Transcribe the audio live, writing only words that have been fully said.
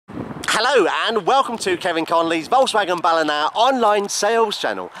Hello and welcome to Kevin Conley's Volkswagen Ballina online sales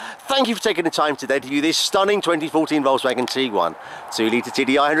channel. Thank you for taking the time today to view this stunning 2014 Volkswagen Tiguan. 2-litre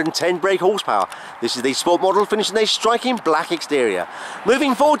TDI, 110 brake horsepower. This is the sport model finished in a striking black exterior.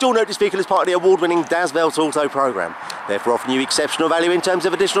 Moving forward, you'll note this vehicle is part of the award-winning Das Welt Auto program, therefore offering you exceptional value in terms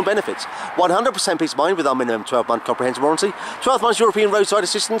of additional benefits. 100% peace of mind with our minimum 12-month comprehensive warranty, 12 months European roadside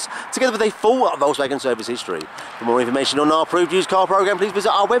assistance, together with a full Volkswagen service history. For more information on our approved used car program, please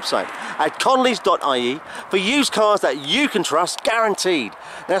visit our website at conleys.ie for used cars that you can trust, guaranteed.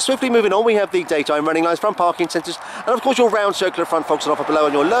 Now, swiftly moving on, we have the daytime running lights, front parking sensors, and of course your round circular front fogs on offer below,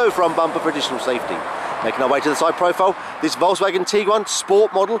 and your low front bumper for additional safety. Making our way to the side profile, this Volkswagen Tiguan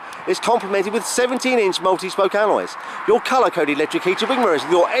Sport model is complemented with 17-inch multi-spoke alloys, your colour-coded electric heated wing mirrors,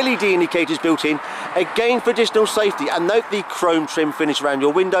 your LED indicators built in, again for additional safety, and note the chrome trim finish around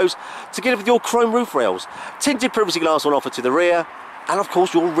your windows, together with your chrome roof rails, tinted privacy glass on offer to the rear, and of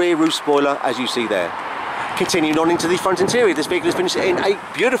course your rear roof spoiler as you see there. Continuing on into the front interior, this vehicle is finished in a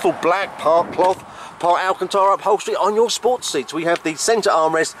beautiful black part cloth, part Alcantara upholstery on your sports seats. We have the centre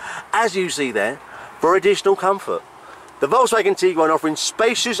armrest as you see there for additional comfort. The Volkswagen Tiguan offering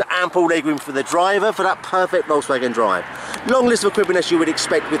spacious, ample legroom for the driver for that perfect Volkswagen drive. Long list of equipment as you would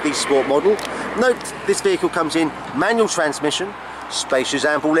expect with the sport model. Note this vehicle comes in manual transmission, spacious,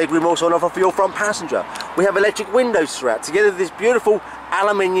 ample legroom also on offer for your front passenger. We have electric windows throughout, together with this beautiful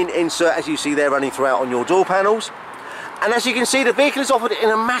aluminium insert as you see there running throughout on your door panels. And as you can see, the vehicle is offered in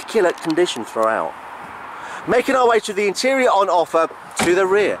immaculate condition throughout. Making our way to the interior on offer to the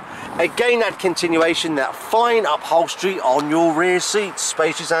rear. Again, that continuation, that fine upholstery on your rear seats.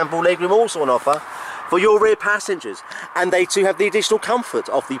 Spacious, ample legroom also on offer for your rear passengers, and they too have the additional comfort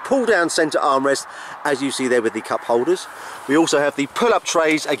of the pull down centre armrest as you see there with the cup holders. We also have the pull up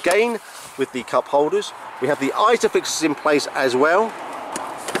trays again with the cup holders. We have the ISOFIX in place as well,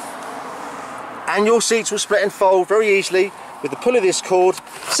 and your seats will split and fold very easily with the pull of this cord,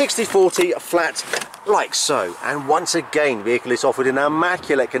 60/40 flat like so. And once again, the vehicle is offered in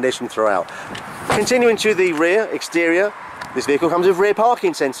immaculate condition throughout. Continuing to the rear exterior, this vehicle comes with rear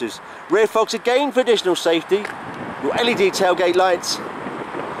parking sensors, rear fogs again for additional safety, your LED tailgate lights.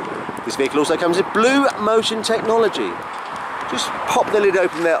 This vehicle also comes with Blue Motion technology. Just pop the lid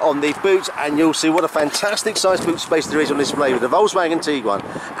open there on the boot and you'll see what a fantastic size boot space there is on display with the Volkswagen Tiguan.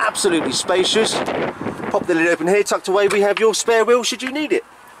 Absolutely spacious. Pop the lid open here, tucked away we have your spare wheel should you need it.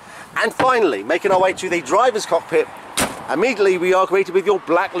 And finally, making our way to the driver's cockpit, immediately we are greeted with your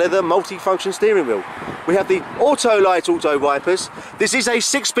black leather multi-function steering wheel. We have the auto lights, auto wipers. This is a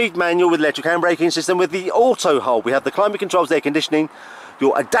 6-speed manual with electric handbraking system with the auto hold. We have the climate controls, air conditioning,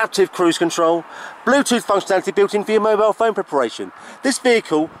 your adaptive cruise control, Bluetooth functionality built in for your mobile phone preparation. This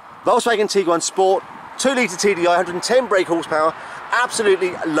vehicle, Volkswagen Tiguan Sport, 2-litre TDI, 110 brake horsepower,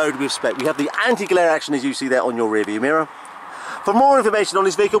 absolutely loaded with spec. We have the anti-glare action as you see there on your rear view mirror. For more information on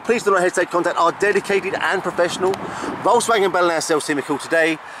this vehicle, please do not hesitate to contact our dedicated and professional Volkswagen Ballina sales team call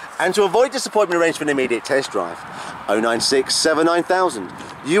today. And to avoid disappointment, arrange for an immediate test drive. 096 79000.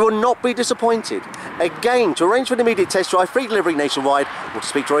 You will not be disappointed. Again, to arrange for an immediate test drive, free delivery nationwide, or to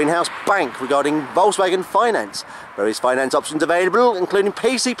speak to our in-house bank regarding Volkswagen Finance. Various finance options available, including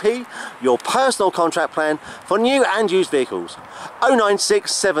PCP, your personal contract plan for new and used vehicles.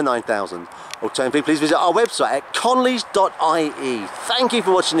 096 79000. Alternatively, please visit our website at conleys.ie. Thank you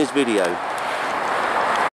for watching this video.